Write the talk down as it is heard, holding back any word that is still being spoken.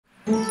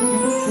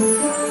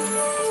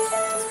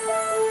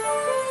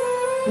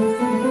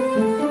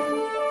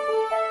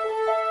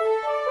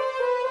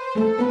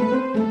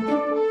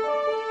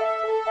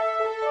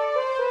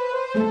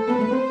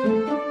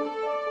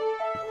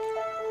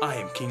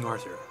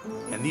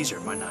and these are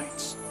my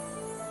nights.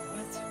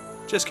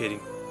 What? Just kidding.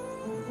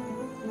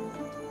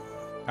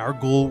 Our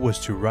goal was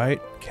to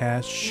write,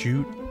 cast,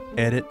 shoot,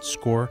 edit,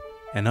 score,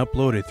 and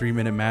upload a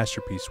 3-minute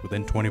masterpiece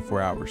within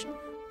 24 hours.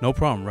 No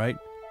problem, right?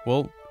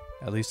 Well,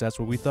 at least that's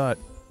what we thought.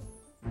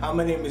 Hi,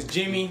 my name is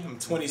Jimmy. I'm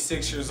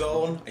 26 years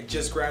old. I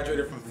just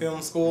graduated from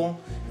film school,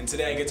 and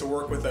today I get to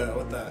work with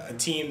a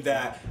team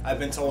that I've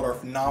been told are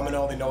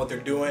phenomenal. They know what they're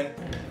doing.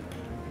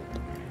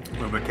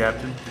 What about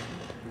Captain?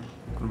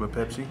 What about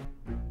Pepsi?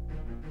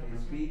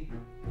 Speed.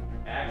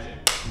 Action.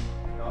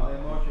 All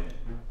in motion.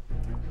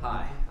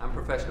 Hi, I'm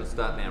professional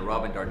stuntman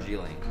Robin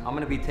Darjeeling. I'm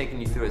gonna be taking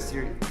you through a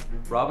series.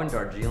 Robin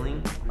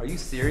Darjeeling? Are you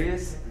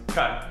serious?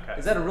 Cut.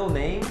 Is that a real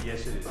name?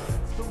 Yes, it is.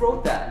 Who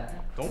wrote that?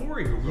 Don't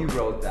worry, who You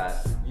wrote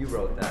that. You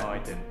wrote that. No, I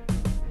didn't.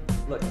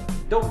 Look,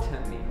 don't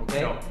tempt me,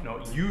 okay? No,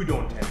 you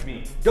don't tempt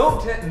me.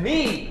 Don't tempt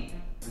me!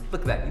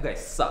 Look at that, you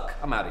guys suck.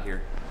 I'm out of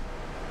here.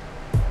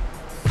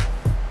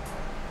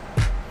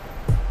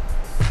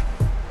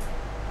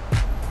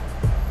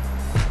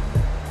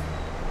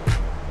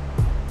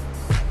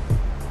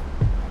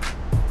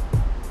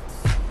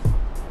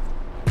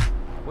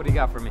 What do you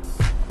got for me?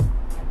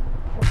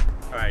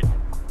 Alright,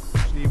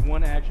 just need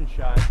one action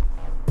shot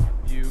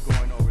of you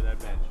going over that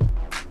bench.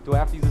 Do I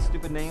have to use a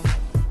stupid name?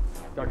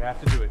 You have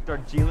to do it.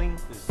 Darjeeling?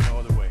 There's no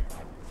other way.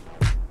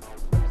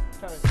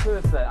 Trying to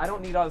clear this. I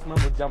don't need all this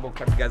mumbo jumbo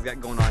crap you guys got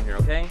going on here,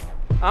 okay?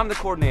 I'm the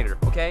coordinator,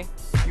 okay?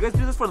 You guys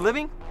do this for a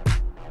living?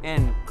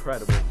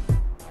 Incredible.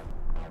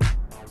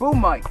 Boom,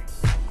 Mike.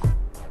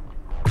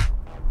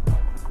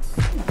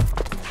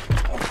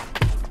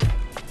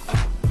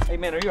 Hey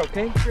man, are you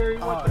okay? You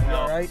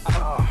all right?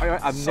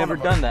 I've never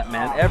done that,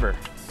 man, ever.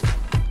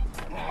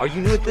 Are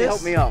you new at this?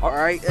 Help me up, all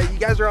right? You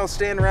guys are all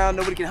standing around.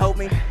 Nobody can help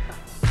me.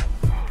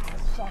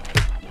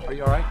 Are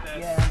you all right?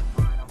 Yeah.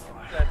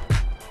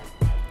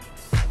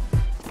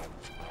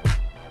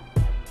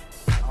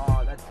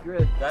 Oh, that's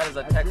good. That is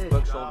a That's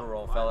textbook it. shoulder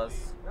roll,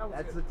 fellas.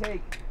 That's the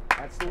take.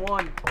 That's the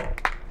one.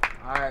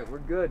 All right, we're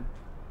good.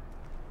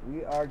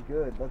 We are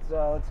good.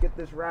 Let's get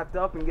this wrapped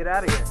up and get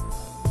out of here.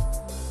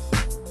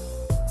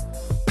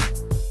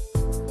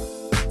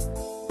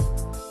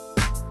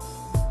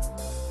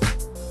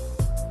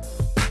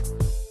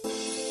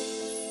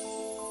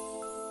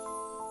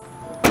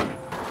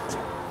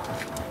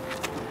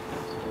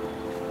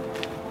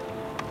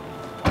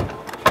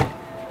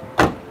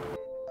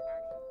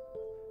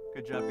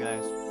 Good job,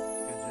 guys.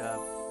 Good job.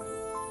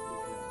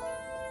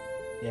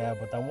 Yeah,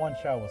 but that one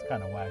shot was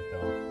kind of whack,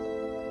 though.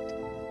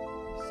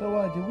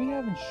 So, do we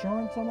have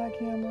insurance on that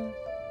camera?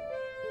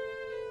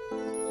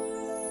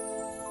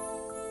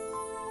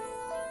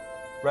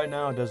 Right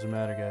now, it doesn't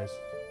matter, guys.